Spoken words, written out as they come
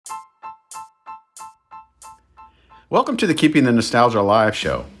Welcome to the Keeping the Nostalgia Alive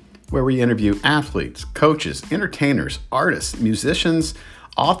show, where we interview athletes, coaches, entertainers, artists, musicians,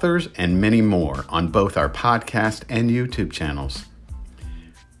 authors, and many more on both our podcast and YouTube channels.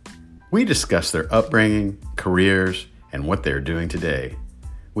 We discuss their upbringing, careers, and what they're doing today.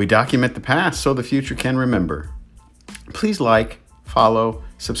 We document the past so the future can remember. Please like, follow,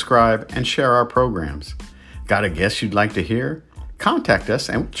 subscribe, and share our programs. Got a guest you'd like to hear? Contact us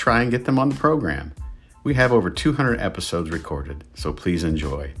and we'll try and get them on the program. We have over 200 episodes recorded, so please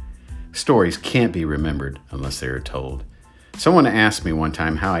enjoy. Stories can't be remembered unless they are told. Someone asked me one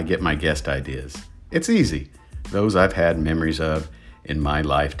time how I get my guest ideas. It's easy. Those I've had memories of in my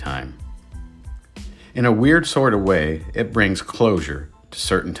lifetime. In a weird sort of way, it brings closure to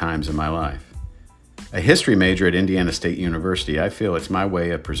certain times in my life. A history major at Indiana State University, I feel it's my way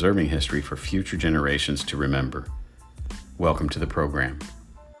of preserving history for future generations to remember. Welcome to the program.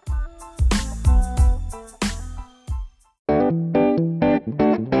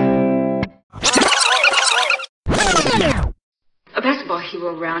 A basketball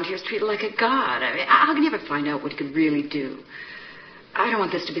hero around here is treated like a god. I mean, how can you ever find out what he could really do? I don't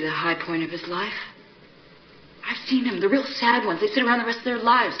want this to be the high point of his life. I've seen them, the real sad ones. They sit around the rest of their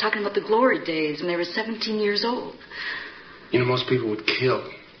lives talking about the glory days when they were 17 years old. You know, most people would kill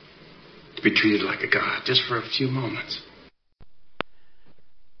to be treated like a god just for a few moments.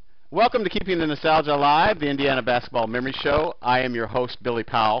 Welcome to Keeping the Nostalgia Alive, the Indiana Basketball Memory Show. I am your host, Billy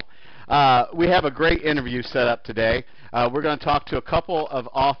Powell. We have a great interview set up today. We're going to talk to a couple of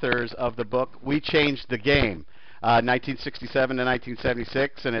authors of the book, We Changed the Game, 1967 to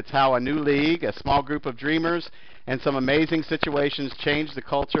 1976, and it's how a new league, a small group of dreamers, and some amazing situations changed the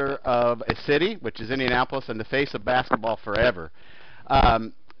culture of a city, which is Indianapolis, and the face of basketball forever.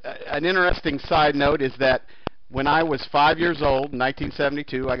 An interesting side note is that when I was 5 years old, in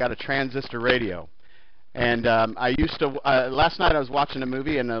 1972, I got a transistor radio. And I used to, last night I was watching a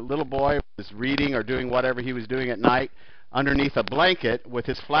movie and a little boy was reading or doing whatever he was doing at night underneath a blanket with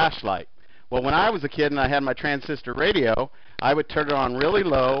his flashlight. Well, when I was a kid and I had my transistor radio, I would turn it on really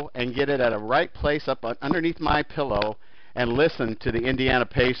low and get it at a right place up underneath my pillow and listen to the Indiana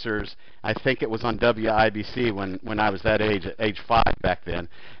Pacers. I think it was on WIBC when I was that age, at age 5 back then.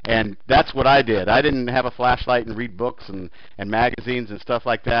 And that's what I did. I didn't have a flashlight and read books and magazines and stuff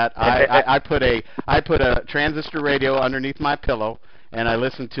like that. I put a transistor radio underneath my pillow, and I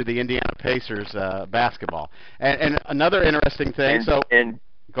listened to the Indiana Pacers basketball. And another interesting thing,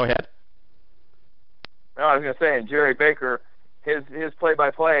 go ahead. No, I was going to say, and Jerry Baker, his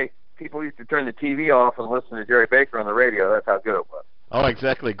play-by-play, people used to turn the TV off and listen to Jerry Baker on the radio. That's how good it was. Oh,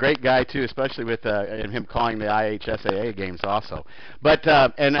 exactly. Great guy, too, especially with him calling the IHSAA games also. But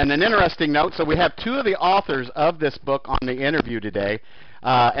and an interesting note, so we have two of the authors of this book on the interview today.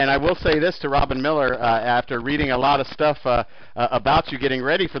 And I will say this to Robin Miller, after reading a lot of stuff about you getting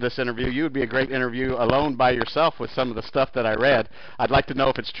ready for this interview, you would be a great interview alone by yourself with some of the stuff that I read. I'd like to know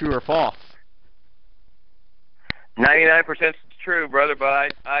if it's true or false. 99% true, brother,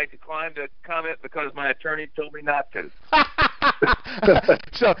 but I declined to comment because my attorney told me not to.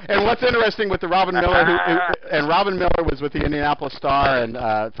 So, and what's interesting with the Robin Miller, and Robin Miller was with the Indianapolis Star and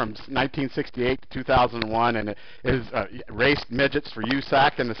from 1968 to 2001, and is raced midgets for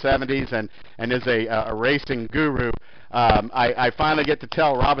USAC in the 70s, and is a racing guru. I finally get to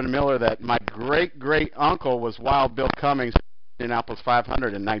tell Robin Miller that my great uncle was Wild Bill Cummings, Indianapolis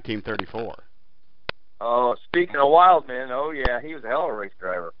 500 in 1934. Oh, speaking of wild men, oh yeah, he was a hell of a race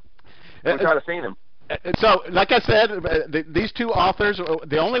driver. We might have seen him. So, like I said, these two authors,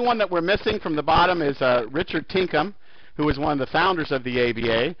 the only one that we're missing from the bottom is Richard Tinkham, who is one of the founders of the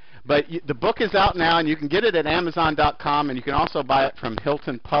ABA. But the book is out now, and you can get it at Amazon.com, and you can also buy it from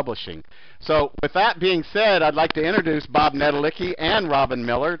Hilton Publishing. So with that being said, I'd like to introduce Bob Nedelicki and Robin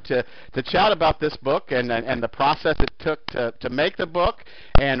Miller to chat about this book and the process it took to make the book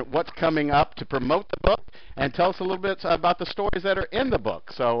and what's coming up to promote the book, and tell us a little bit about the stories that are in the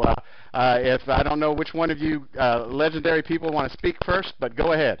book. So if I don't know which one of you legendary people want to speak first, but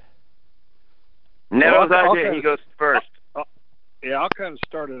go ahead. Nedo's idea, he goes first. Yeah, I'll kind of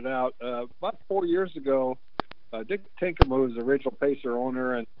start it out. About 4 years ago, Dick Tinkham, who was the original Pacer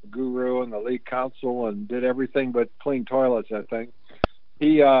owner and guru and the league counsel and did everything but clean toilets, I think,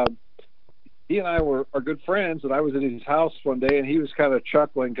 he and I are good friends, and I was at his house one day, and he was kind of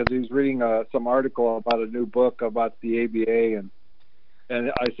chuckling because he was reading some article about a new book about the ABA, and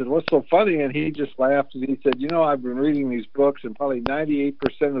I said, "What's so funny?" And he just laughed, and he said, "You know, I've been reading these books, and probably 98%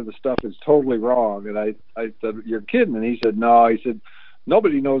 of the stuff is totally wrong." And I said, "You're kidding." And he said, "No." He said,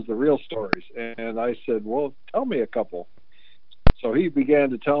 "Nobody knows the real stories." And I said, "Well, tell me a couple." So he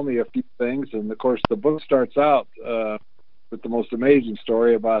began to tell me a few things, and of course the book starts out with the most amazing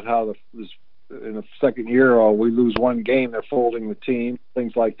story about how in the second year we lose one game, they're folding the team,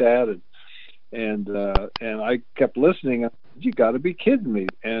 things like that, and I kept listening. You got to be kidding me!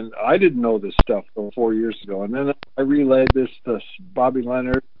 And I didn't know this stuff till 4 years ago, and then I relayed this to Bobby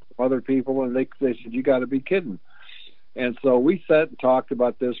Leonard, other people, and they said, "You got to be kidding!" And so we sat and talked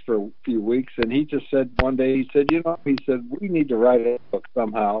about this for a few weeks, and he just said one day, he said, we need to write a book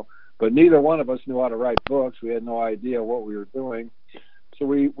somehow, but neither one of us knew how to write books. We had no idea what we were doing. So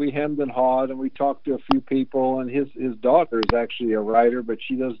we hemmed and hawed, and we talked to a few people, and his daughter is actually a writer, but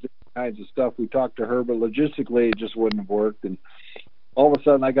she does different kinds of stuff. We talked to her, but logistically it just wouldn't have worked. And all of a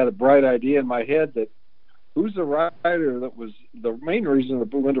sudden I got a bright idea in my head that who's the writer that was the main reason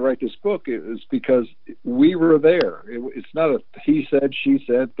that we went to write this book is because we were there. It's not a he said, she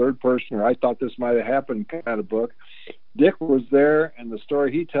said, third person, or I thought this might have happened kind of book. Dick was there, and the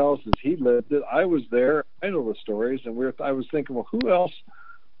story he tells is he lived it. I was there. I know the stories, and I was thinking, well, who else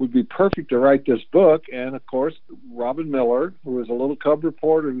would be perfect to write this book? And, of course, Robin Miller, who was a little cub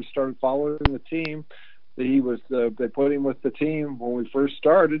reporter who started following the team. They put him with the team when we first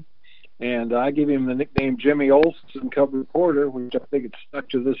started. And I gave him the nickname Jimmy Olsen, cub reporter, which I think it's stuck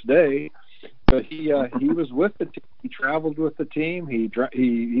to this day. But he was with the team. He traveled with the team. He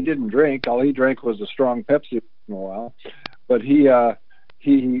didn't drink. All he drank was a strong Pepsi once in a while. But he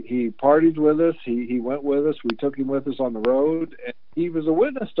partied with us. He went with us. We took him with us on the road, and he was a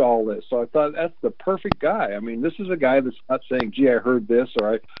witness to all this. So I thought that's the perfect guy. I mean, this is a guy that's not saying, "Gee, I heard this,"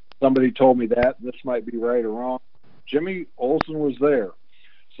 or "Somebody told me that. This might be right or wrong." Jimmy Olsen was there.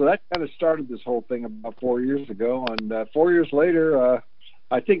 So that kind of started this whole thing about 4 years ago. And 4 years later,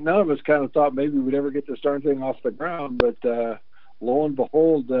 I think none of us kind of thought maybe we'd ever get this darn thing off the ground. But lo and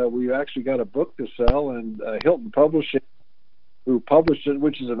behold, we actually got a book to sell, and Hilton Publishing, who published it,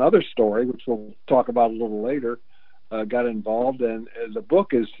 which is another story, which we'll talk about a little later, got involved. And the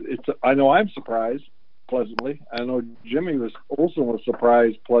book I know I'm surprised pleasantly. I know Jimmy Olsen was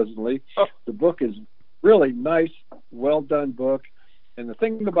surprised pleasantly. The book is really nice, well done book. And the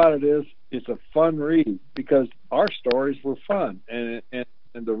thing about it is, it's a fun read because our stories were fun, and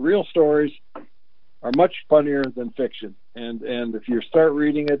the real stories are much funnier than fiction. And if you start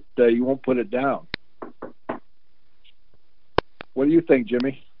reading it, you won't put it down. What do you think,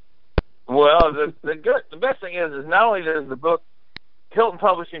 Jimmy? Well, the best thing is not only does the book, Hilton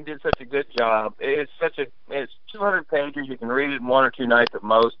Publishing did such a good job. It's 200 pages. You can read it in 1 or 2 nights at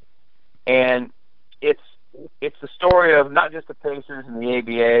most, and it's the story of not just the Pacers and the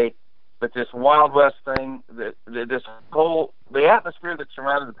ABA, but this Wild West thing. The atmosphere that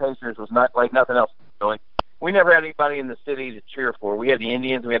surrounded the Pacers was not like nothing else. We never had anybody in the city to cheer for. We had the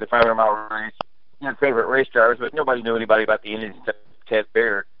Indians. We had the 500-mile race. We had favorite race drivers, but nobody knew anybody about the Indians except Ted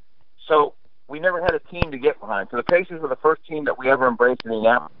Baird. So we never had a team to get behind. So the Pacers were the first team that we ever embraced in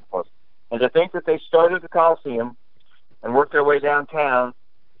Indianapolis. And to think that they started at the Coliseum and worked their way downtown,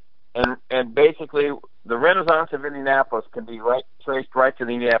 and basically the renaissance of Indianapolis can be traced right to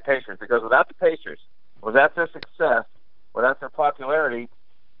the Indiana Pacers, because without the Pacers, without their success, without their popularity,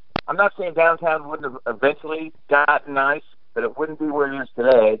 I'm not saying downtown wouldn't have eventually gotten nice, but it wouldn't be where it is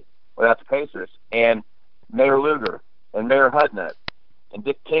today without the Pacers. And Mayor Luger and Mayor Hudnut and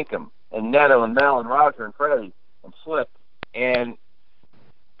Dick Tinkham and Neto and Mel and Roger and Freddie and Slick. And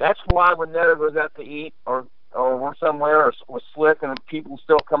that's why when Neto goes out to eat or we're somewhere or with Slick and people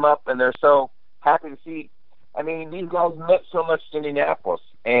still come up and they're so happy to see. I mean, these guys meant so much to Indianapolis.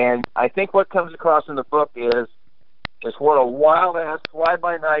 And I think what comes across in the book is what a wild-ass,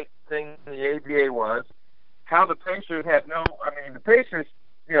 fly-by-night thing the ABA was, how the Pacers the Pacers,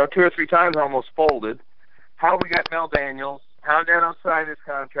 2 or 3 times almost folded, how we got Mel Daniels, how Neto signed his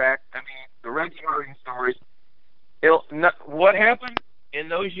contract, the Reggie Harding stories. What happened in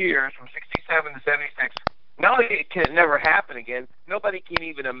those years from 67 to 76, not only can it never happen again, nobody can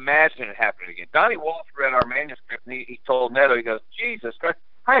even imagine it happening again. Donnie Walsh read our manuscript, and he told Neto, he goes, "Jesus Christ,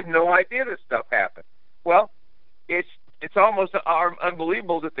 I had no idea this stuff happened." Well, it's almost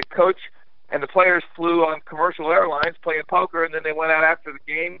unbelievable that the coach and the players flew on commercial airlines playing poker, and then they went out after the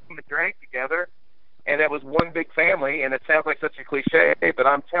game and drank together, and that was one big family. And it sounds like such a cliche, but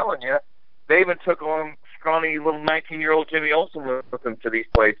I'm telling you, they even took on scrawny little 19-year-old Jimmy Olsen with them to these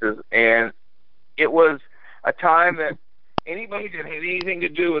places, and it was a time that anybody that had anything to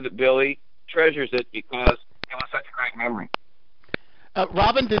do with it, Billy, treasures it because it was such a great memory.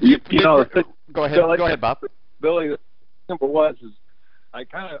 Robin, did you go ahead? Go ahead, Bob. Billy, the simple was I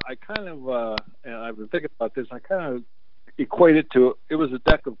kind of, and I've been thinking about this. I kind of equate it to it was a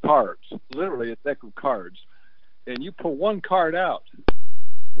deck of cards, literally a deck of cards, and you pull one card out,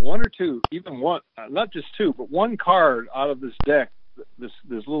 one or two, even one, not just two, but one card out of this deck, this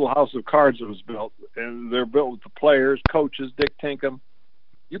little house of cards that was built, and they're built with the players, coaches, Dick Tinkham.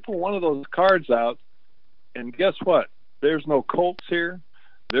 You pull one of those cards out, and guess what? There's no Colts here.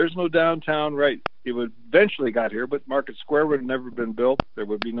 There's no downtown, right? It would eventually got here, but Market Square would have never been built. There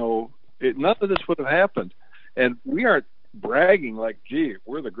would be none of this would have happened. And we aren't bragging like, gee,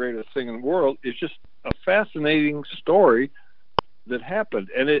 we're the greatest thing in the world. It's just a fascinating story that happened.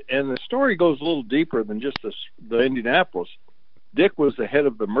 And the story goes a little deeper than just the Indianapolis. Dick was the head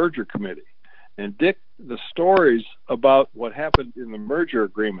of the merger committee. And Dick, the stories about what happened in the merger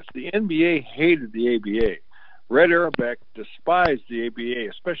agreements, the NBA hated the ABA. Red Auerbach despised the ABA,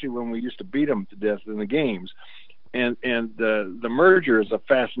 especially when we used to beat them to death in the games. And the merger is a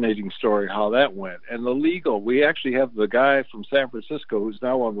fascinating story, how that went. And the legal, we actually have the guy from San Francisco who's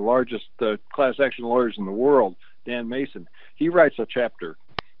now one of the largest class action lawyers in the world, Dan Mason. He writes a chapter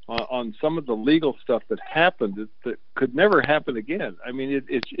on some of the legal stuff that happened that could never happen again. I mean,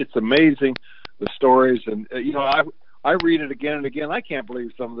 it's amazing, the stories. And, I read it again and again. I can't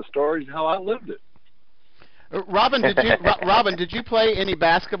believe some of the stories, how I lived it. Robin, did you play any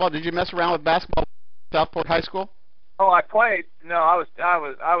basketball? Did you mess around with basketball at Southport High School? Oh, I played. No, I was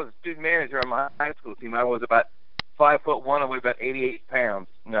a student manager on my high school team. I was about 5'1" and weighed about 88 pounds.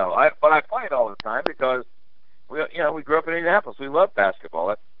 No, but I played all the time because we grew up in Indianapolis. We loved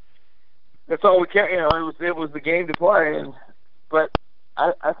basketball. That's all we cared. It was the game to play. But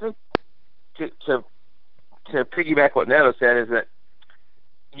I think to piggyback what Neto said is that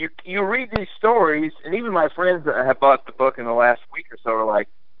you read these stories, and even my friends that have bought the book in the last week or so are like,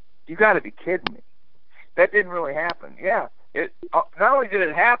 "You got to be kidding me! That didn't really happen." Yeah, not only did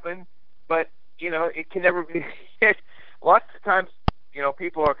it happen, but it can never be. Lots of times,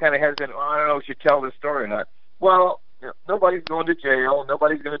 people are kind of hesitant. I don't know if we should tell this story or not. Well, nobody's going to jail.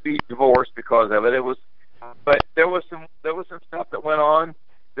 Nobody's going to be divorced because of it. But there was some stuff that went on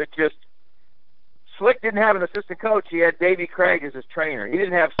that just. Slick didn't have an assistant coach. He had Davey Craig as his trainer. He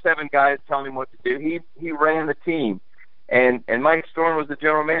didn't have 7 guys telling him what to do. He ran the team, and Mike Storm was the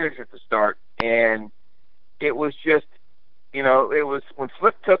general manager at the start. And it was just, it was when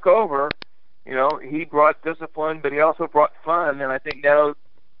Slick took over. He brought discipline, but he also brought fun. And I think Neto,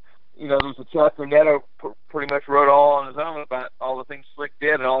 there was a chapter Neto pretty much wrote all on his own about all the things Slick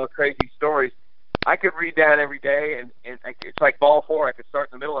did and all the crazy stories. I could read that every day, and it's like ball 4. I could start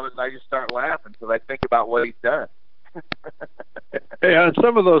in the middle of it, and I just start laughing because I think about what he's done. Yeah, and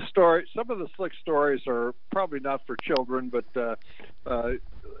some of the Slick stories are probably not for children, but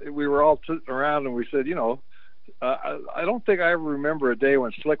we were all sitting around and we said, I don't think I ever remember a day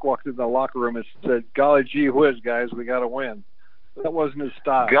when Slick walked into the locker room and said, "Golly gee whiz, guys, we got to win." That wasn't his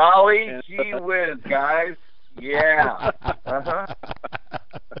style. Golly gee whiz, guys. Yeah. Uh-huh.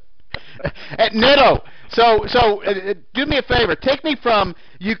 Neto, so do me a favor. Take me from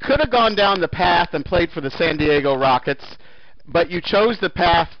you could have gone down the path and played for the San Diego Rockets, but you chose the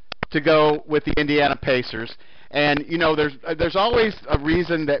path to go with the Indiana Pacers. And there's always a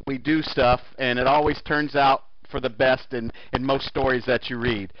reason that we do stuff, and it always turns out for the best in most stories that you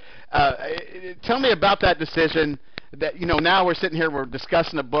read. Tell me about that decision. That now we're sitting here, we're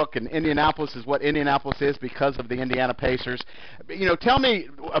discussing a book, and Indianapolis is what Indianapolis is because of the Indiana Pacers. Tell me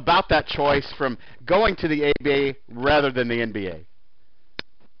about that choice from going to the ABA rather than the NBA.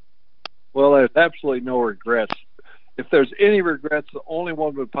 Well, there's absolutely no regrets. If there's any regrets, the only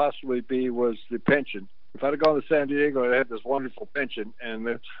one would possibly be was the pension. If I'd have gone to San Diego, I had this wonderful pension,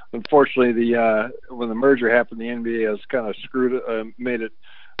 and unfortunately, when the merger happened, the NBA has kind of made it.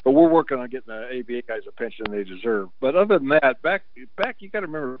 But we're working on getting the ABA guys a pension they deserve. But other than that, back you got to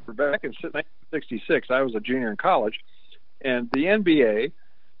remember, back in 1966, I was a junior in college, and the NBA,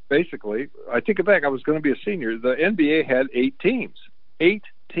 basically, I take it back, I was going to be a senior. The NBA had 8 teams, 80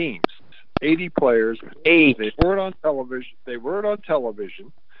 players. 8. They weren't on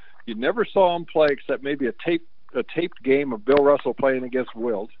television. You never saw them play except maybe a taped game of Bill Russell playing against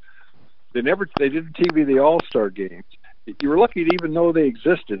Wilt. They didn't TV the All-Star games. You were lucky to even know they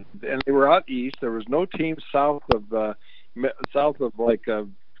existed, and they were out east. There was no team south of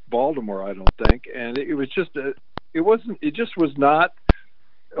Baltimore, I don't think. And it was just it just was not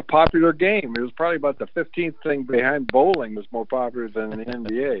a popular game. It was probably about the 15th thing behind bowling was more popular than the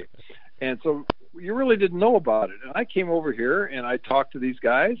NBA. And so you really didn't know about it. And I came over here and I talked to these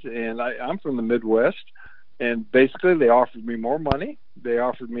guys, and I'm from the Midwest, and basically they offered me more money. They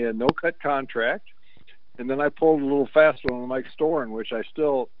offered me a no-cut contract. And then I pulled a little fast one on Mike Storin, which I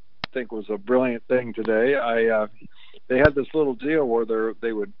still think was a brilliant thing today. they had this little deal where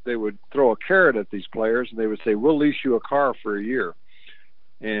they would throw a carrot at these players, and they would say, "We'll lease you a car for a year."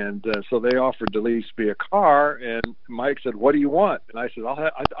 And so they offered to lease me a car, and Mike said, "What do you want?" And I said,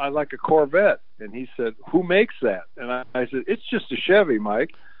 "I like a Corvette." And he said, "Who makes that?" And I said, "It's just a Chevy,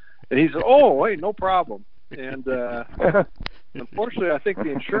 Mike." And he said, "Oh, wait, no problem." And unfortunately, I think the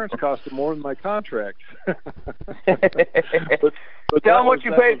insurance cost him more than my contract. but tell him what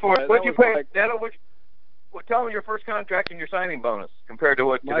you paid for it. What you paid? Tell him your first contract and your signing bonus compared to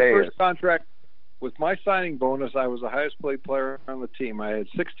what today is. My first contract. With my signing bonus, I was the highest paid player on the team. I had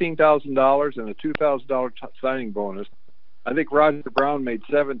 $16,000 and a $2,000 signing bonus. I think Roger Brown made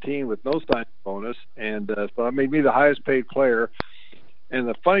 17 with no signing bonus, and so that made me the highest paid player. And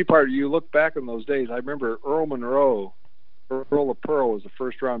the funny part, you look back in those days, I remember Earl Monroe, Earl of Pearl was the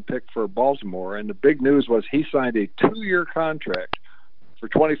first-round pick for Baltimore, and the big news was he signed a 2-year contract for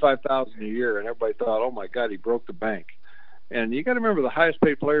 $25,000 a year, and everybody thought, "Oh my God, he broke the bank." And you got to remember the highest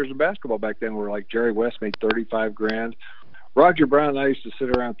paid players in basketball back then were like Jerry West made $35 grand. Roger Brown and I used to sit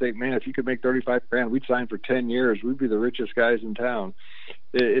around and think, man, if you could make $35 grand, we'd sign for 10 years. We'd be the richest guys in town.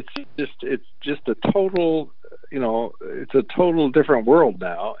 It's just a total, it's a total different world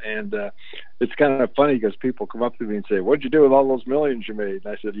now. And it's kind of funny because people come up to me and say, "What'd you do with all those millions you made?" And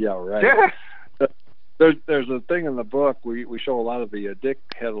I said, "Yeah, right." Yeah. There's a thing in the book we show a lot of the Dick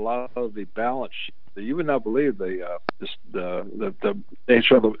had a lot of the balance sheet. You would not believe they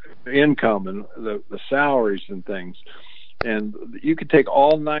show the income and the salaries and things, and you could take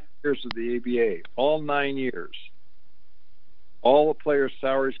all 9 years of the ABA, all 9 years, all the players'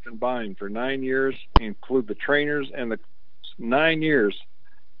 salaries combined for 9 years, include the trainers and the 9 years,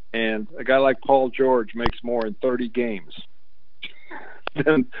 and a guy like Paul George makes more in 30 games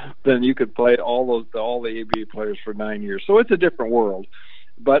than you could play all the ABA players for 9 years. So it's a different world.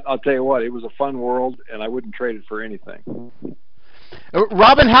 But I'll tell you what, it was a fun world, and I wouldn't trade it for anything.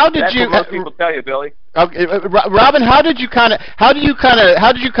 Robin, how did That's you? What most people tell you, Billy. Okay, Robin, how did you kind of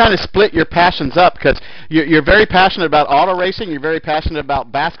split your passions up? Because you're very passionate about auto racing, you're very passionate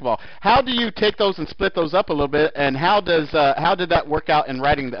about basketball. How do you take those and split those up a little bit? And how did that work out in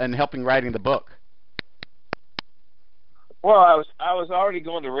writing and helping writing the book? Well, I was already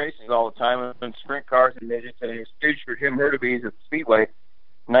going to races all the time in sprint cars and midgets, and I was staged for Jim Hurtubise at the Speedway.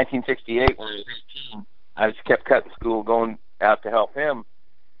 1968 when I was 18, I just kept cutting school, going out to help him.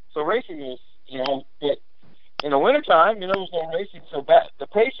 So racing was, but in the wintertime, there was no racing so bad. The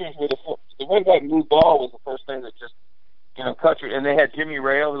Pacers were the red, white, and blue ball was the first thing that just, cut through. And they had Jimmy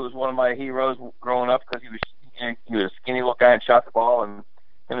Rail, who was one of my heroes growing up because he was a skinny little guy and shot the ball, and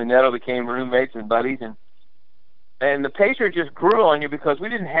him and Neto became roommates and buddies. And the Pacers just grew on you because we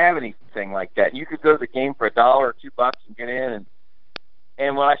didn't have anything like that. You could go to the game for $1 or $2 and get in.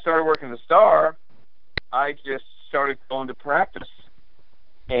 And when I started working the Star, I just started going to practice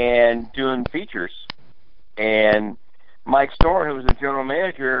and doing features. And Mike Storn, who was the general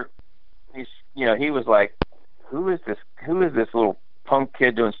manager, he was like, "Who is this little punk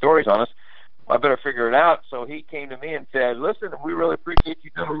kid doing stories on us? I better figure it out." So he came to me and said, "Listen, we really appreciate you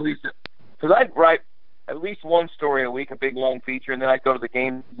doing release it." Because I'd write at least one story a week, a big long feature, and then I'd go to the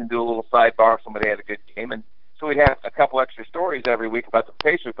games and do a little sidebar if somebody had a good game. And so we'd have a couple extra stories every week about the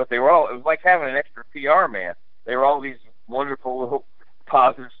Pacers, but it was like having an extra PR man. They were all these wonderful little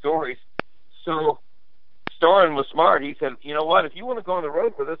positive stories. So Storin was smart. He said, "You know what, if you want to go on the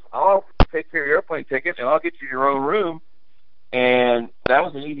road with us, I'll take care of your airplane ticket and I'll get you your own room." And that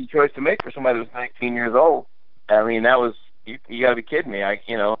was an easy choice to make for somebody that was 19 years old. I mean, that was, you got to be kidding me.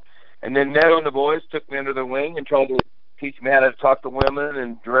 And then Neto and the boys took me under their wing and tried to teach me how to talk to women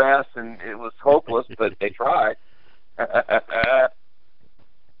and dress, and it was hopeless, but they tried.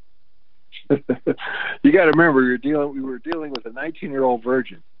 You got to remember, we were dealing with a 19-year-old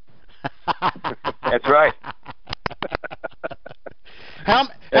virgin. That's right.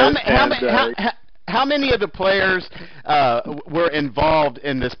 How many of the players were involved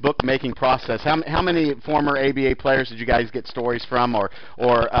in this book-making process? How many former ABA players did you guys get stories from, or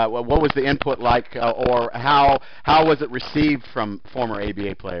what was the input like, or how was it received from former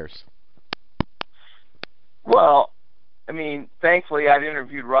ABA players? Well, I mean, thankfully, I'd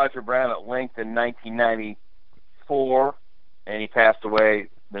interviewed Roger Brown at length in 1994, and he passed away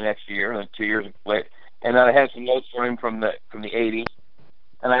the next year, and 2 years later. And then I had some notes for him from the 80s.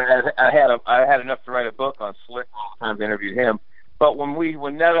 And I had enough to write a book on Slick all the time to interview him. But when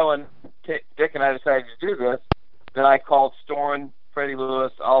Neto and Dick and I decided to do this, then I called Storin, Freddie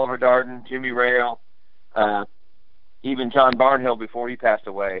Lewis, Oliver Darden, Jimmy Rail, even John Barnhill before he passed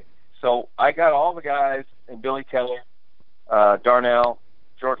away. So I got all the guys, and Billy Keller, Darnell,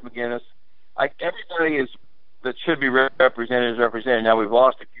 George McGinnis. Everybody is that should be represented is represented. Now we've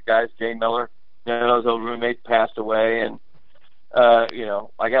lost a few guys. Jay Miller, his old roommate, passed away, and I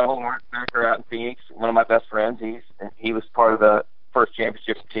got a whole Mark Becker out in Phoenix, one of my best friends. He was part of the first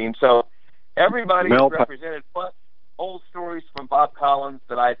championship team. So everybody is represented, plus old stories from Bob Collins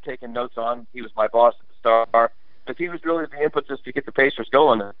that I had taken notes on. He was my boss at the Star. But he was really the impetus to get the Pacers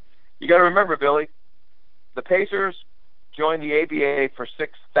going. You got to remember, Billy, the Pacers joined the ABA for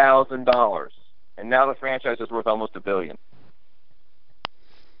 $6,000, and now the franchise is worth almost $1 billion.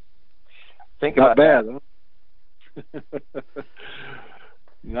 Think about that.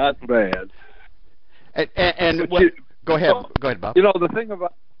 Not bad, huh? Not bad. Go ahead, Bob. The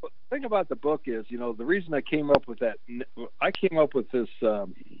thing about the book is, the reason I came up with that, I came up with this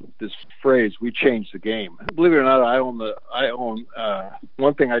phrase, "We changed the game." Believe it or not, I own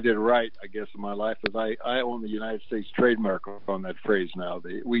one thing I did right, I guess, in my life is I own the United States trademark on that phrase now.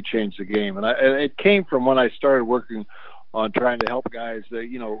 "We changed the game," and it came from when I started working on trying to help guys,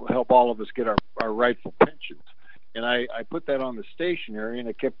 help all of us get our rightful pensions. And I put that on the stationery, and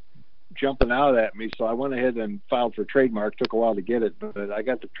it kept jumping out at me, so I went ahead and filed for trademark. Took a while to get it, but I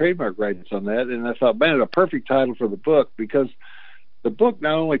got the trademark rights on that, and I thought, man, it's a perfect title for the book, because the book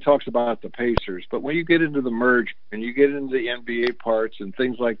not only talks about the Pacers, but when you get into the merge and you get into the NBA parts and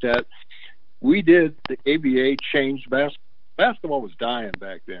things like that, the ABA changed basketball. Basketball was dying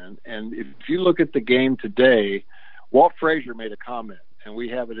back then, and if you look at the game today, Walt Frazier made a comment, and we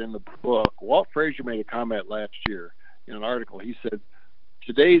have it in the book. Walt Frazier made a comment last year in an article. He said,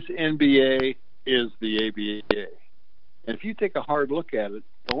 "Today's NBA is the ABA." And if you take a hard look at it,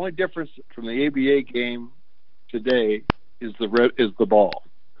 the only difference from the ABA game today is the ball.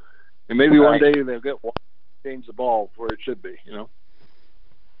 And maybe one day they'll change the ball where it should be,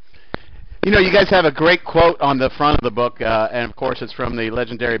 You guys have a great quote on the front of the book, and of course it's from the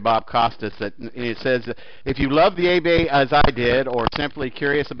legendary Bob Costas. It says, "If you love the ABA as I did, or simply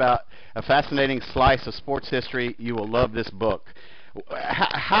curious about a fascinating slice of sports history, you will love this book."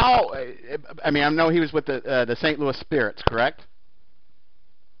 How? I know he was with the St. Louis Spirits, correct?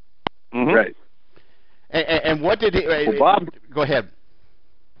 Mm-hmm. Right. And what did he? Bob, go ahead.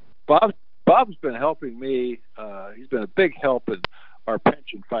 Bob's been helping me. He's been a big help in our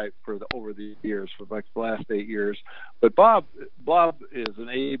pension fight over the years, for like the last 8 years. But Bob is an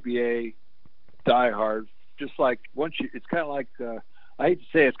ABA diehard. Just like it's kind of like I hate to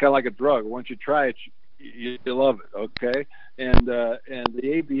say it's kind of like a drug. Once you try it, you love it. Okay, and the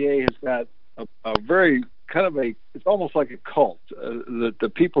ABA has got a very kind of it's almost like a cult.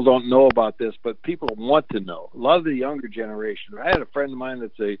 The people don't know about this, but people want to know. A lot of the younger generation. I had a friend of mine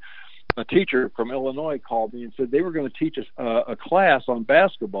that's a teacher from Illinois called me and said they were going to teach us a class on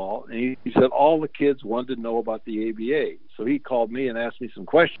basketball, and he said all the kids wanted to know about the ABA. So he called me and asked me some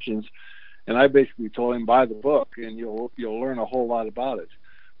questions, and I basically told him, buy the book and you'll learn a whole lot about it.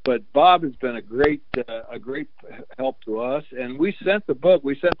 But Bob has been a great help to us, and we sent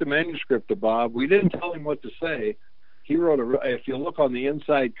the manuscript to Bob. We didn't tell him what to say. He wrote if you look on the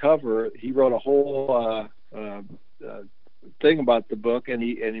inside cover, he wrote a whole thing about the book, and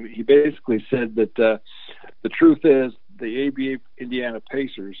he basically said that the truth is the ABA Indiana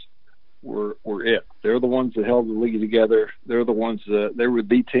Pacers were it. They're the ones that held the league together. They're the ones they were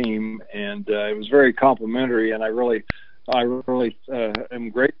the team, and it was very complimentary. And I really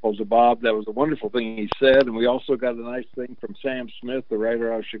am grateful to Bob. That was a wonderful thing he said. And we also got a nice thing from Sam Smith, the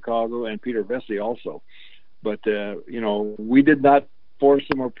writer out of Chicago, and Peter Vesey also. But we did not force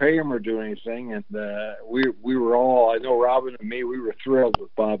him or pay him or do anything, and we were all, I know Robin and me, we were thrilled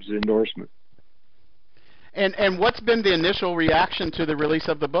with Bob's endorsement. And what's been the initial reaction to the release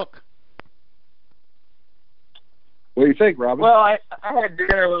of the book? What do you think, Robin? Well, I had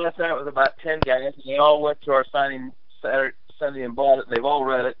dinner last night with about 10 guys, and they all went to our signing Saturday, Sunday and bought it. They've all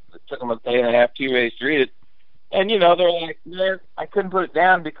read it. It took them a day and a half, 2 days to read it. And, they're like, man, I couldn't put it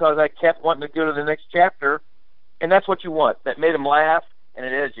down because I kept wanting to go to the next chapter. And that's what you want. That made them laugh, and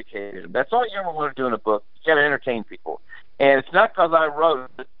it educated them. That's all you ever want to do in a book. You got to entertain people. And it's not because I wrote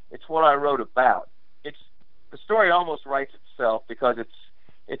it. It's what I wrote about. The story almost writes itself because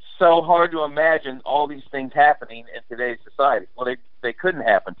it's so hard to imagine all these things happening in today's society. Well, they couldn't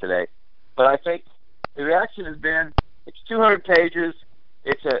happen today. But I think the reaction has been, it's 200 pages.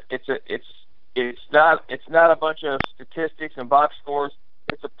 It's not a bunch of statistics and box scores.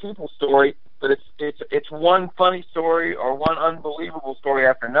 It's a people story, but it's one funny story or one unbelievable story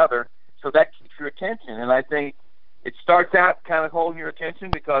after another. So that keeps your attention. And I think it starts out kind of holding your attention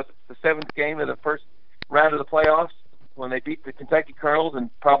because it's the seventh game of the first round of the playoffs when they beat the Kentucky Colonels and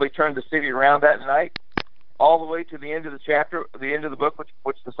probably turned the city around that night, all the way to the end of the chapter, the end of the book,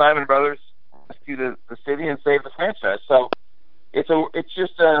 which the Simon brothers rescue the city and save the franchise. So it's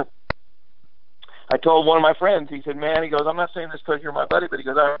just I told one of my friends, he said, man, he goes, I'm not saying this because you're my buddy, but he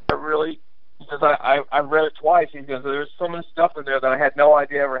goes, I've read it twice. He goes, there's so much stuff in there that I had no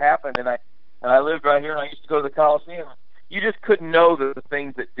idea ever happened, and I lived right here, and I used to go to the Coliseum. You just couldn't know the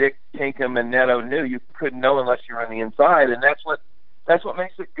things that Dick Tinkham and Neto knew. You couldn't know unless you were on the inside, and that's what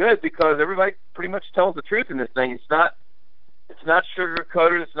makes it good, because everybody pretty much tells the truth in this thing. It's not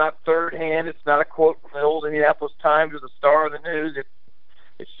sugar-coated. It's not third-hand. It's not a quote from the old Indianapolis Times or the Star of the News.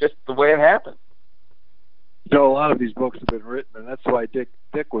 It's just the way it happened. You know, a lot of these books have been written, and that's why Dick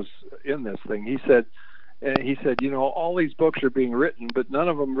was in this thing. He said, you know, all these books are being written, but none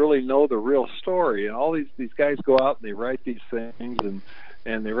of them really know the real story. And all these guys go out and they write these things,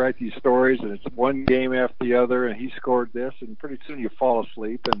 and they write these stories, and it's one game after the other, and he scored this, and pretty soon you fall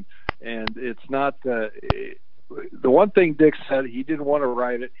asleep, and it's not. The one thing Dick said, he didn't want to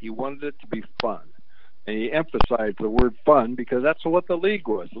write it. He wanted it to be fun, and he emphasized the word fun because that's what the league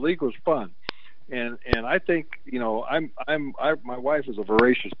was. The league was fun. And I think, you know, my wife is a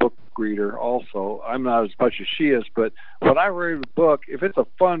voracious book reader also. I'm not as much as she is, but when I read a book, if it's a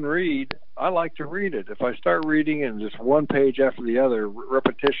fun read, I like to read it. If I start reading and just one page after the other,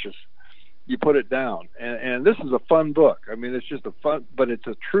 repetitious, you put it down. And this is a fun book. I mean, it's just a fun, but it's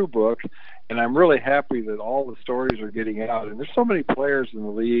a true book, and I'm really happy that all the stories are getting out. And there's so many players in the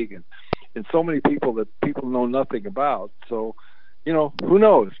league and so many people that people know nothing about. So, you know, who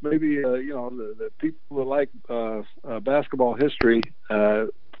knows? Maybe, you know, the people that like basketball history, for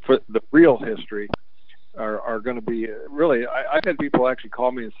the real history, are going to be really. I've had people actually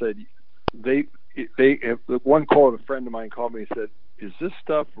call me and said they one quote, a friend of mine called me and said, "Is this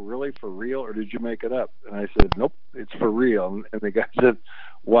stuff really for real, or did you make it up?" And I said, "Nope, it's for real." And the guy said,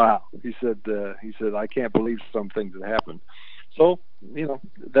 "Wow." He said, "I can't believe some things that happened." So, you know,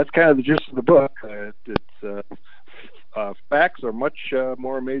 that's kind of the gist of the book. Facts are much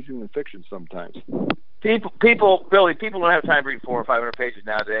more amazing than fiction sometimes. People don't have time to read 400 or 500 pages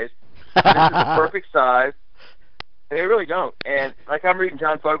nowadays. This is the perfect size. They really don't. And like, I'm reading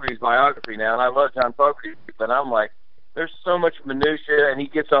John Fogerty's biography now, and I love John Fogerty, but I'm like, there's so much minutia, and he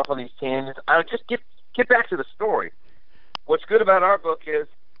gets off on these tangents. I just get back to the story. What's good about our book is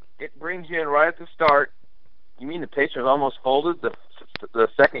it brings you in right at the start. You mean the Pacers almost folded the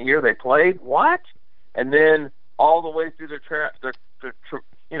second year they played? What? And then all the way through their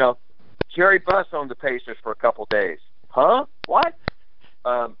you know, Jerry Buss owned the Pacers for a couple days. Huh? What?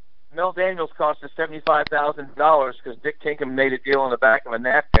 Mel Daniels cost us $75,000 because Dick Tinkham made a deal on the back of a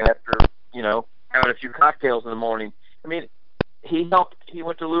napkin after, you know, having a few cocktails in the morning. I mean, he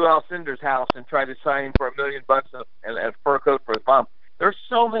went to Lou Alcindor's house and tried to sign him for $1 million and a fur coat for his mom. There's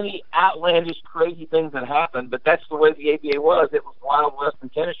so many outlandish, crazy things that happened, but that's the way the ABA was. It was Wild West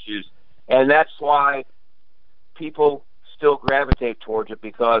and tennis shoes. And that's why people still gravitate towards it,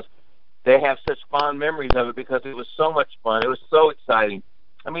 because they have such fond memories of it, because it was so much fun. It was so exciting.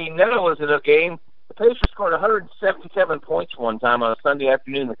 I mean, Neto was in a game. The Pacers scored 177 points one time on a Sunday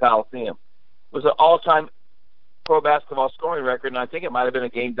afternoon in the Coliseum. It was an all-time pro basketball scoring record, and I think it might have been a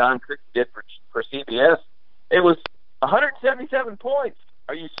game Don Crick did for CBS. It was 177 points.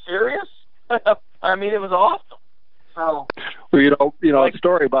 Are you serious? I mean, it was awesome. So, well, you know, a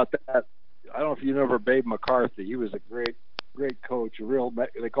story about that. I don't know if you remember Babe McCarthy. He was a great coach.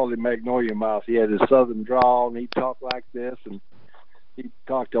 They called him Magnolia Mouth. He had his southern drawl, and he talked like this, and he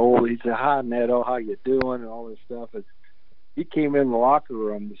talked to old. He said, "Hi, Neto, how you doing?" and all this stuff. And he came in the locker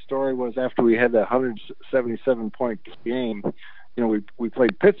room. The story was, after we had that 177-point game, you know, we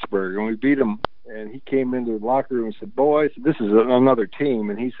played Pittsburgh and we beat them. And he came into the locker room and said, "Boys, this is another team."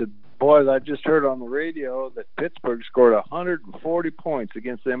 And he said, "Boys, I just heard on the radio that Pittsburgh scored 140 points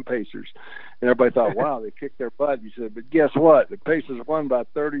against them Pacers." And everybody thought, "Wow, they kicked their butt." He said, "But guess what? The Pacers won by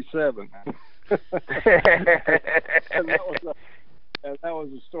 37. And that was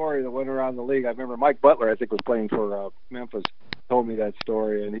a story that went around the league. I remember Mike Butler, I think, was playing for Memphis, told me that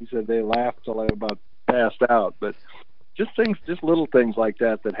story, and he said they laughed till they about passed out. But just little things like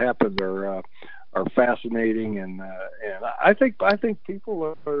that happened are fascinating, and I think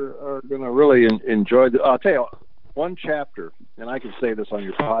people are going to really enjoy. I'll tell you one chapter, and I can say this on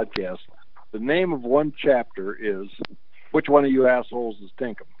your podcast. The name of one chapter is "Which One of You Assholes is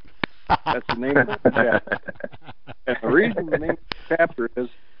Tinkham?" That's the name of the chapter. And the reason the name of the chapter is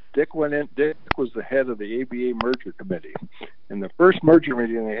Dick was the head of the ABA merger committee. And the first merger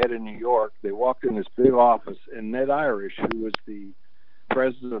meeting they had in New York, they walked in this big office, and Ned Irish, who was the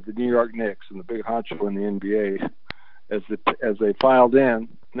president of the New York Knicks and the big honcho in the NBA, as they filed in,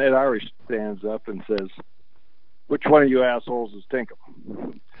 Ned Irish stands up and says, "Which one of you assholes is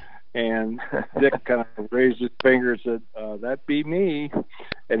Tinkham?" And Dick kind of raised his finger and said, "That be me."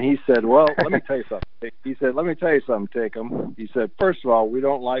 And he said, "Well, let me tell you something." He said, "Let me tell you something, Tinkham." He said, "First of all, we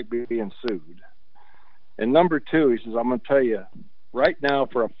don't like being sued. And number two," he says, "I'm going to tell you right now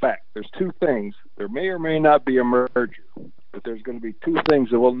for a fact, there's two things. There may or may not be a merger, but there's going to be two things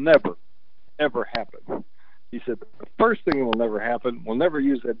that will never, ever happen." He said, "The first thing that will never happen, we'll never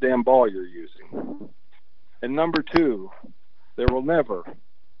use that damn ball you're using. And number two, there will never,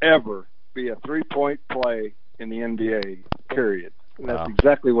 ever be a three-point play in the NBA, period." And that's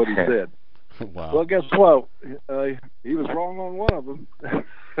exactly what he said. Wow. Well, guess what? He was wrong on one of them.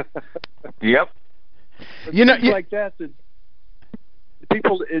 Yep. You know, like that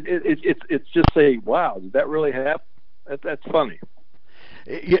people, it's just say, "Wow, did that really happen?" That's funny.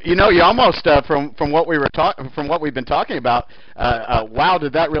 You know, you almost from what we were from what we've been talking about. Wow,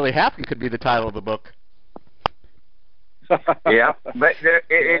 did that really happen? Could be the title of the book. Yeah, but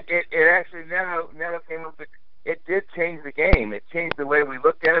it actually now came up. It did change the game. It changed the way we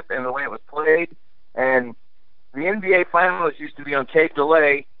looked at it and the way it was played. And the NBA finals used to be on tape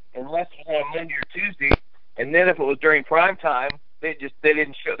delay unless it was on Monday or Tuesday, and then if it was during prime time, they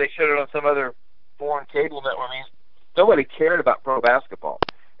didn't show. They showed it on some other foreign cable network. I mean, nobody cared about pro basketball.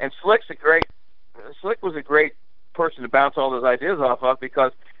 And Slick was a great person to bounce all those ideas off of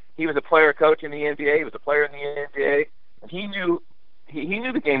because he was a player coach in the NBA. He was a player in the NBA. And he knew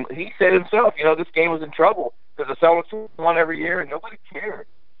the game. He said himself, this game was in trouble because the Celtics won every year and nobody cared.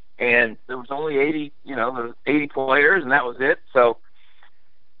 And there was only 80 players and that was it. So,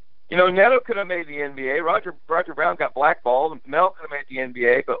 Neto could have made the NBA. Roger Brown got blackballed. Mel could have made the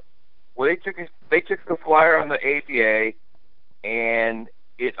NBA, but they took the flyer on the ABA, and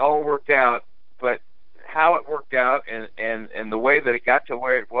it all worked out. But how it worked out and the way that it got to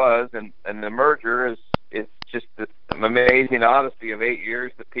where it was and the merger is just an amazing odyssey of 8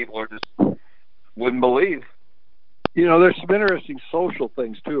 years that people are just wouldn't believe. There's some interesting social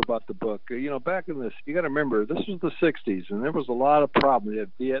things too about the book. Back in this, you got to remember, this was the '60s, and there was a lot of problems. You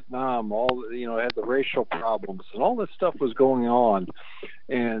had Vietnam, had the racial problems, and all this stuff was going on.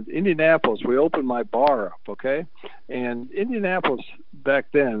 And Indianapolis, we opened my bar up, okay? And Indianapolis back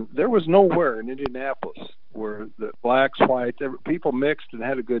then, there was nowhere in Indianapolis where the blacks, whites, people mixed and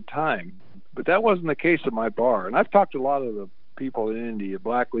had a good time. But that wasn't the case at my bar. And I've talked to a lot of the people in India,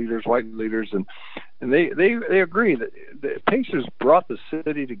 black leaders, white leaders, and they agree that the Pacers brought the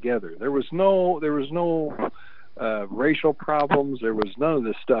city together. There was no racial problems. There was none of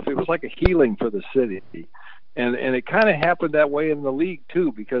this stuff. It was like a healing for the city, and it kind of happened that way in the league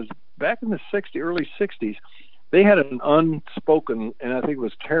too, because back in the early '60s, they had an unspoken, and I think it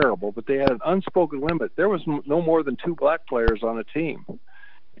was terrible, but they had an unspoken limit. There was no more than 2 black players on a team.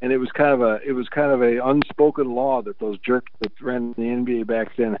 And it was kind of a unspoken law that those jerks that ran the NBA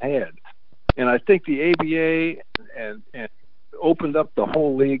back then had. And I think the ABA and opened up the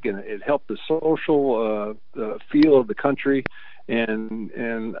whole league, and it helped the social feel of the country.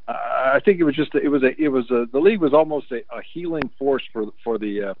 And I think it was the league was almost a healing force for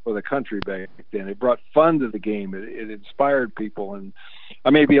the country back then. It brought fun to the game. It inspired people. And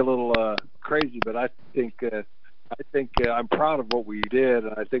I may be a little crazy, but I think I'm proud of what we did,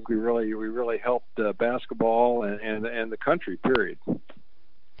 and I think we really helped basketball and the country. Period.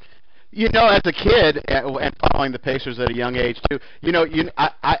 As a kid and following the Pacers at a young age too,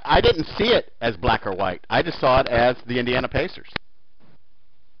 I didn't see it as black or white. I just saw it as the Indiana Pacers.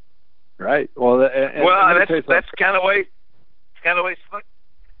 Right. Well, that's kind of way Slick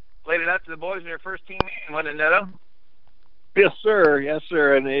laid it out to the boys in their first team meeting, wasn't it, Neto? Yes,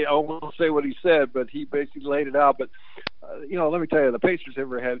 sir. And I won't say what he said, but he basically laid it out. But let me tell you, the Pacers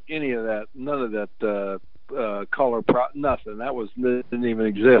never had any of that, none of that color, nothing. That didn't even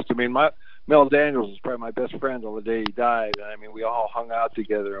exist. I mean, Mel Daniels was probably my best friend till the day he died. I mean, we all hung out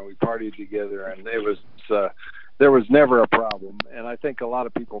together and we partied together, and it was there was never a problem. And I think a lot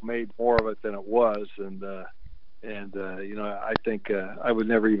of people made more of it than it was, and I think I would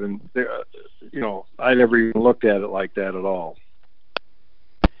never even, I never even looked at it like that at all.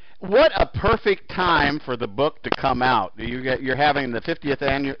 What a perfect time for the book to come out. You're having the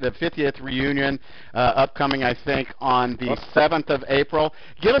 50th reunion upcoming, I think, on the 7th of April.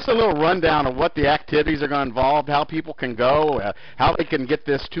 Give us a little rundown of what the activities are going to involve, how people can go, how they can get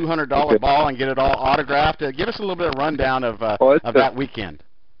this $200 ball and get it all autographed. Give us a little bit of rundown of that weekend.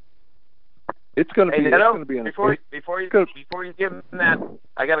 It's going to be. Before you give them that,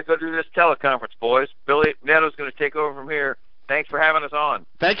 I got to go do this teleconference, boys. Billy Neto's going to take over from here. Thanks for having us on.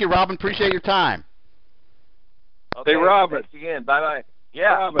 Thank you, Robin. Appreciate your time. Okay, hey, Robin. Thanks again. Bye bye.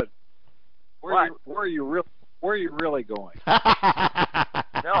 Yeah. Robin. Where are you really going?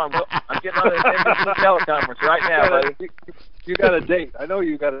 No, I'm getting on the NBC teleconference right now, buddy. You got a date. I know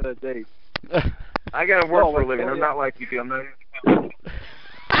you got a date. I got to work for a living. I'm not like you do. I'm not.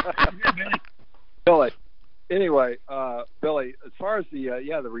 Billy. Anyway, Billy, as far as the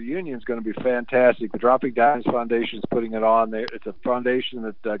reunion is going to be fantastic. The Dropping Dimes Foundation is putting it on. It's a foundation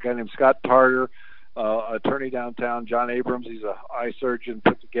that a guy named Scott Tarter, attorney downtown, John Abrams, he's an eye surgeon,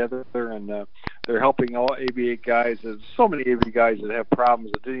 put together, and they're helping all ABA guys. There's so many ABA guys that have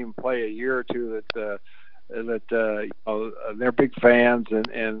problems that didn't even play a year or two they're big fans,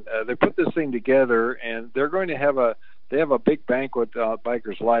 and they put this thing together, and they're going to have a big banquet,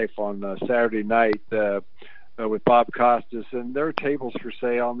 Bikers Life, on Saturday night with Bob Costas, and there are tables for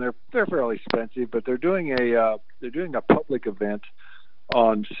sale, and they're fairly expensive, but they're doing a public event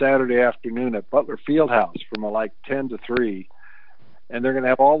on Saturday afternoon at Butler Fieldhouse from like 10 to 3. And they're going to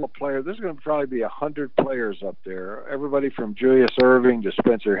have all the players. There's going to probably be 100 players up there. Everybody from Julius Erving to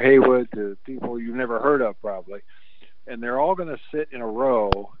Spencer Haywood to people you've never heard of probably. And they're all going to sit in a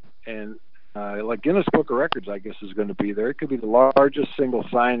row. And like Guinness Book of Records, I guess, is going to be there. It could be the largest single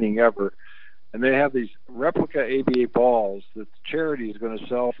signing ever. And they have these replica ABA balls that the charity is going to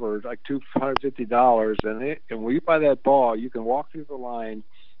sell for like $250. And when you buy that ball, you can walk through the line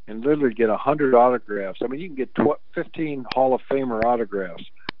and literally get 100 autographs. I mean, you can get 15 Hall of Famer autographs,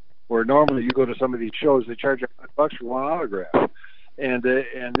 where normally you go to some of these shows, they charge you $100 for one autograph. And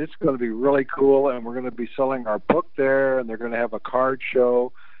it's going to be really cool, and we're going to be selling our book there, and they're going to have a card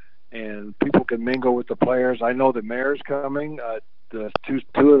show, and people can mingle with the players. I know the mayor's coming. The two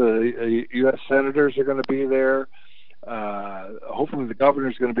of the U.S. senators are going to be there. Hopefully the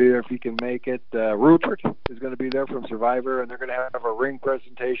governor's going to be there if he can make it. Rupert is going to be there from Survivor, and they're going to have a ring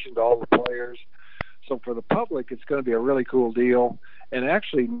presentation to all the players. So for the public, it's going to be a really cool deal. And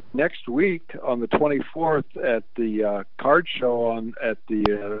actually, next week on the 24th at the card show at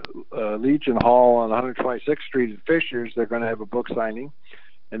the Legion Hall on 126th Street at Fishers, they're going to have a book signing.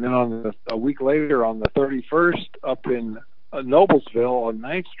 And then a week later, on the 31st, up in Noblesville on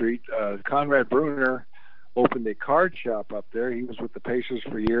 9th Street, Conrad Bruner opened a card shop up there. He was with the Pacers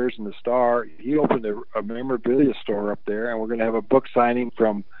for years and the Star. He opened a memorabilia store up there, and we're going to have a book signing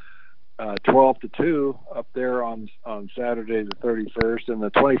from 12 to 2 up there on Saturday the 31st, and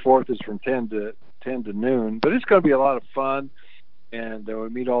the 24th is from 10 to noon. But it's going to be a lot of fun, and we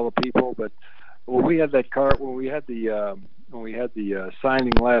meet all the people. But when we had the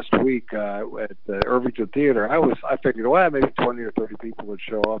signing last week at the Irvington Theater, I figured, well, maybe 20 or 30 people would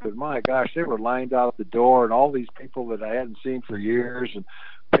show up, and my gosh, they were lined out the door, and all these people that I hadn't seen for years, and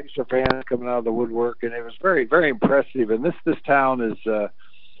Pacer fans coming out of the woodwork, and it was very, very impressive. And this town is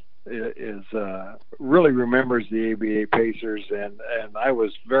really remembers the ABA Pacers, and I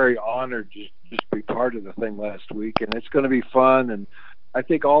was very honored to just be part of the thing last week, and it's going to be fun, and I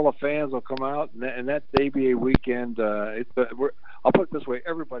think all the fans will come out, and that ABA weekend, I'll put it this way,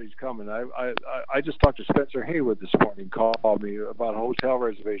 everybody's coming. I just talked to Spencer Haywood this morning, called me about hotel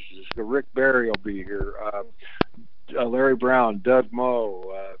reservations. Rick Barry will be here, Larry Brown, Doug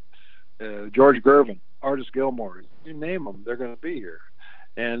Moe, George Gervin, Artis Gilmore, you name them, they're going to be here.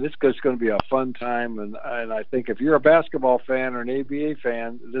 And it's going to be a fun time, and I think if you're a basketball fan or an ABA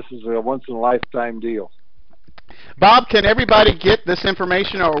fan, this is a once-in-a-lifetime deal. Bob, can everybody get this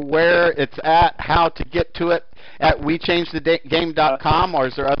information or where it's at, how to get to it at WeChangeTheGame.com, or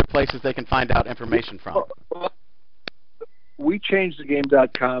is there other places they can find out information from?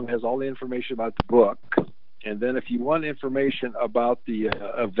 WeChangeTheGame.com has all the information about the book, and then if you want information about the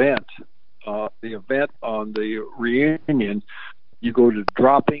event on the reunion, you go to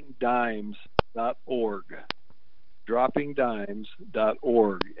droppingdimes.org.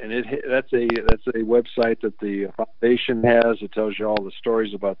 droppingdimes.org, and that's a website that the foundation has. It tells you all the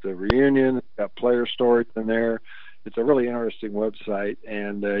stories about the reunion. It's got player stories in there. It's a really interesting website,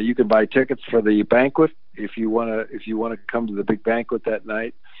 and you can buy tickets for the banquet if you want to come to the big banquet that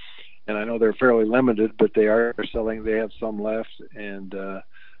night. And I know they're fairly limited, but they are selling. They have some left, and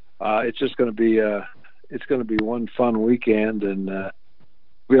it's just going to be one fun weekend, and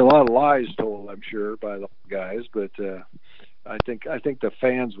be a lot of lies told, I'm sure, by the guys, but I think the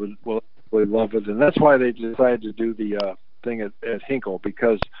fans will love it, and that's why they decided to do the thing at Hinkle,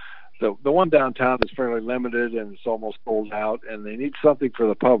 because the one downtown is fairly limited and it's almost sold out, and they need something for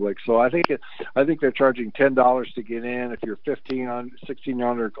the public. So I think they're charging $10 to get in. If you're 16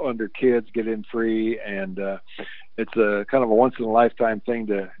 under kids, get in free, and it's a kind of a once in a lifetime thing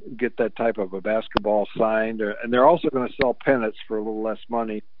to get that type of a basketball signed. And they're also going to sell pennants for a little less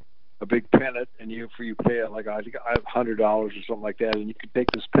money, a big pennant, and you pay like I think $100 or something like that, and you can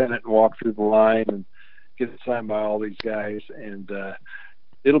take this pennant and walk through the line and get it signed by all these guys. And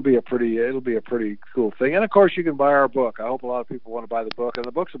it'll be a pretty cool thing. And of course, you can buy our book. I hope a lot of people want to buy the book, and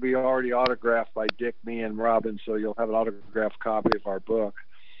the books will be already autographed by Dick, me, and Robin. So you'll have an autographed copy of our book.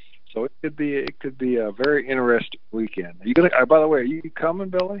 So it could be a very interesting weekend. Are you gonna? By the way, are you coming,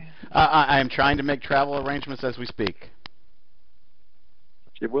 Billy? I am trying to make travel arrangements as we speak.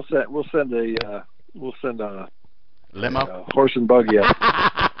 Yeah, we'll send a Limo, horse and buggy up.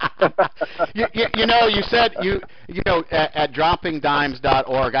 you know, you said at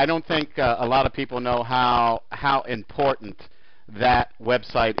droppingdimes.org. I don't think a lot of people know how important that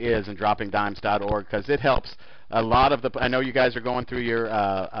website is in droppingdimes.org, because it helps a lot of the. I know you guys are going through your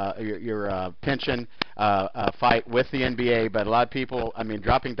pension fight with the NBA, but a lot of people. I mean,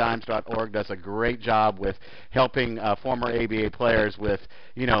 droppingdimes.org does a great job with helping former ABA players with,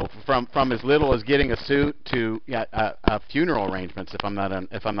 from as little as getting a suit to funeral arrangements, if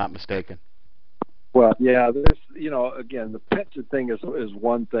I'm not mistaken. Well, yeah, there's, again, the pension thing is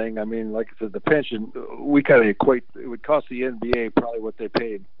one thing. I mean, like I said, the pension, we kind of equate, it would cost the NBA probably what they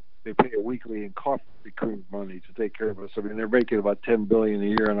pay a weekly in coffee cream money to take care of us. I mean, they're making about $10 billion a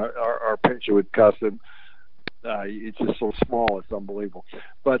year, and our pension would cost them, it's just so small, it's unbelievable.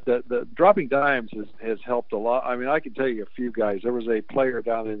 But the Dropping Dimes has helped a lot. I mean, I can tell you a few guys. There was a player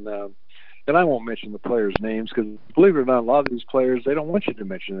down in, and I won't mention the players' names, because believe it or not, a lot of these players, they don't want you to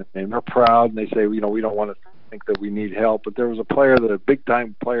mention their name. They're proud, and they say, we don't want to think that we need help. But there was a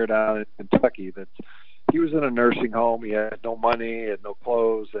big-time player down in Kentucky that he was in a nursing home. He had no money, he had no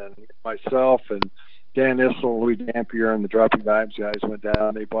clothes, and myself and Dan Issel, Louis Dampier, and the Dropping Dimes guys went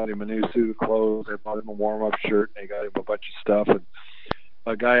down. They bought him a new suit of clothes. They bought him a warm-up shirt, and they got him a bunch of stuff. And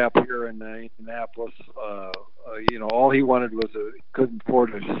a guy up here in Indianapolis, all he wanted was couldn't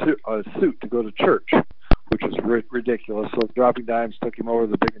afford a suit to go to church, which was ridiculous. So Dropping Dimes took him over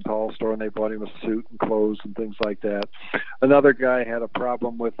to the Big and Tall store, and they bought him a suit and clothes and things like that. Another guy had a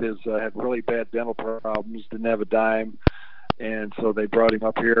problem with had really bad dental problems, didn't have a dime, and so they brought him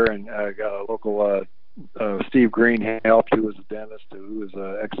up here and got a local Steve Green helped, who was a dentist, who was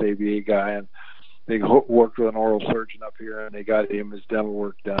an ex-ABA guy, and they worked with an oral surgeon up here, and they got him his dental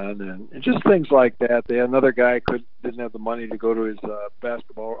work done, and just things like that. They had another guy didn't have the money to go to his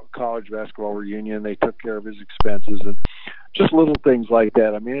college basketball reunion. They took care of his expenses, and just little things like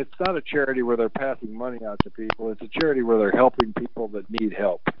that. I mean, it's not a charity where they're passing money out to people. It's a charity where they're helping people that need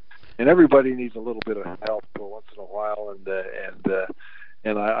help, and everybody needs a little bit of help once in a while,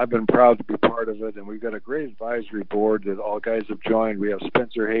 and I've been proud to be part of it, and we've got a great advisory board that all guys have joined. We have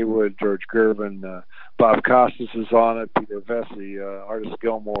Spencer Haywood, George Gervin, Bob Costas is on it, Peter Vesey, Artis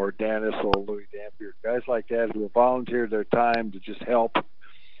Gilmore, Dan Issel, Louis Dampier, guys like that who have volunteered their time to just help.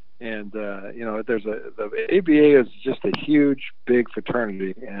 And, the ABA is just a huge, big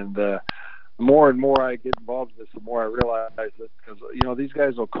fraternity, and the more and more I get involved in this, the more I realize that, because, these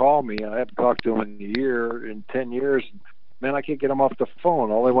guys will call me, and I haven't talked to them in 10 years, man, I can't get them off the phone.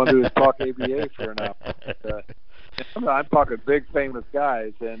 All they want to do is talk ABA for an hour. I'm talking big, famous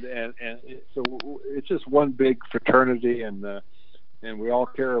guys, and so it's just one big fraternity, and we all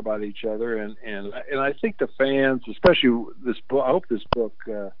care about each other, and I think the fans, especially this book, I hope this book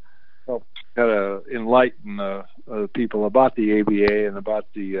helps kind of enlighten people about the ABA and about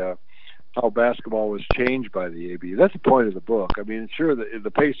the how basketball was changed by the ABA. That's the point of the book. I mean, sure,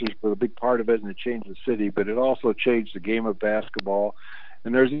 the Pacers were a big part of it, and it changed the city, but it also changed the game of basketball.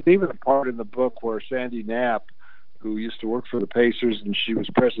 And there's even a part in the book where Sandy Knapp, who used to work for the Pacers, and she was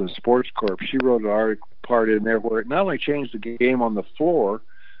president of Sports Corp, she wrote an part in there where it not only changed the game on the floor,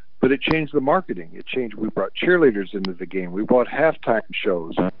 but it changed the marketing. We brought cheerleaders into the game. We brought halftime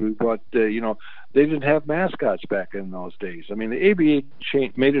shows. We brought, they didn't have mascots back in those days. I mean, the ABA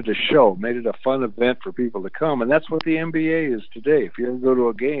made it a show, made it a fun event for people to come, and that's what the NBA is today. If you ever go to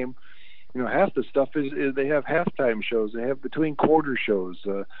a game, half the stuff is they have halftime shows. They have between quarter shows.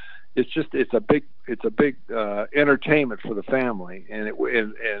 It's a big entertainment for the family.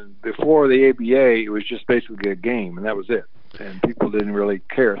 And before the ABA, it was just basically a game, and that was it. And people didn't really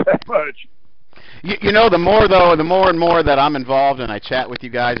care that much. The more and more that I'm involved and I chat with you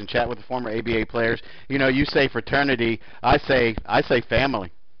guys and chat with the former ABA players, you say fraternity, I say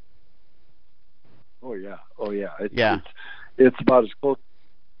family. Oh yeah. It's about as close.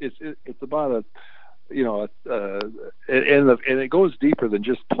 It's about and it goes deeper than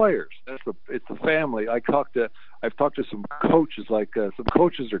just players. It's a family. I've talked to some coaches. Some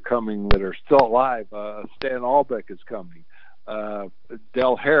coaches are coming that are still alive. Stan Albeck is coming.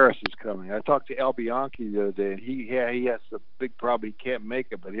 Del Harris is coming. I talked to Al Bianchi the other day, and he has a big problem. He can't make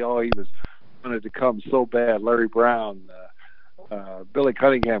it, but he wanted to come so bad. Larry Brown, Billy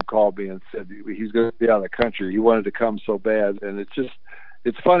Cunningham called me and said he's going to be out of the country. He wanted to come so bad, and it's just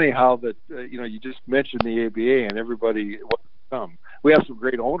it's funny how that you just mentioned the ABA and everybody wants to come. We have some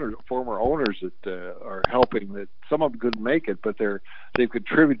great owners, former owners that are helping. That some of them couldn't make it, but they've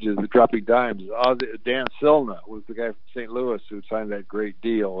contributed to the Dropping Dimes. Dan Silna was the guy from St. Louis who signed that great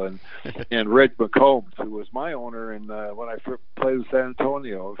deal, and Red McCombs, who was my owner, and when I first played with San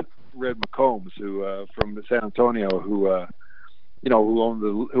Antonio, Red McCombs, who from San Antonio, who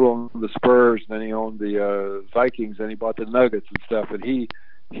owned the Spurs, and then he owned the Vikings, and he bought the Nuggets and stuff, and he's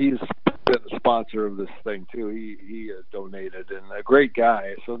been a sponsor of this thing too. He donated, and a great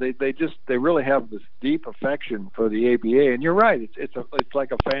guy. So they really have this deep affection for the ABA, and you're right. It's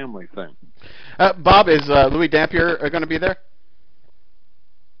like a family thing. Bob, is Louis Dampier going to be there?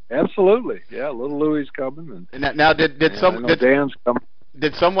 Absolutely, yeah. Little Louis coming, and now did Dan's coming.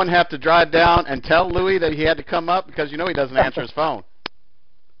 Did someone have to drive down and tell Louis that he had to come up, because he doesn't answer his phone?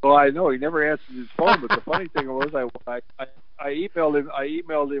 Well, I know he never answers his phone, but the funny thing was, I emailed him. I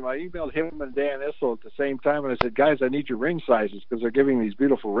emailed him and Dan Issel at the same time, and I said, "Guys, I need your ring sizes because they're giving these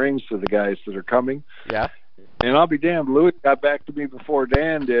beautiful rings to the guys that are coming." Yeah. And I'll be damned, Louis got back to me before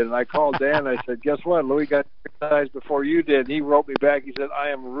Dan did, and I called Dan. And I said, "Guess what? Louis got size before you did." And he wrote me back. He said, "I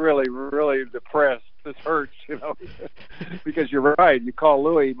am really, really depressed. This hurts, because you're right. You call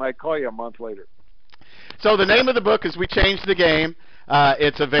Louis, he might call you a month later." So the name of the book is We Changed the Game.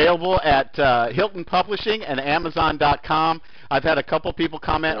 It's available at Hilton Publishing and Amazon.com. I've had a couple people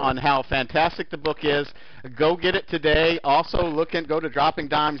comment on how fantastic the book is. Go get it today. Also, go to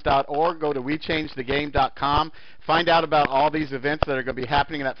droppingdimes.org. Go to WeChangeTheGame.com. Find out about all these events that are going to be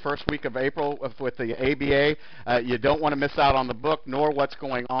happening in that first week of April with the ABA. You don't want to miss out on the book, nor what's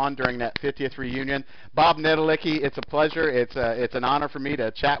going on during that 50th reunion. Bob Nedelicki, it's a pleasure. It's an honor for me to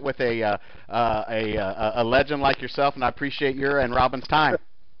chat with a legend like yourself, and I appreciate your and Robin's time.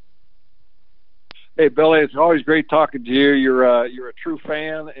 Hey, Billy, it's always great talking to you. You're a true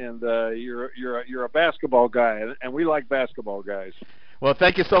fan, and you're a basketball guy, and we like basketball guys. Well,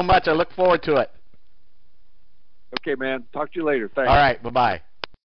 thank you so much. I look forward to it. Okay, man. Talk to you later. Thanks. All right. Bye-bye.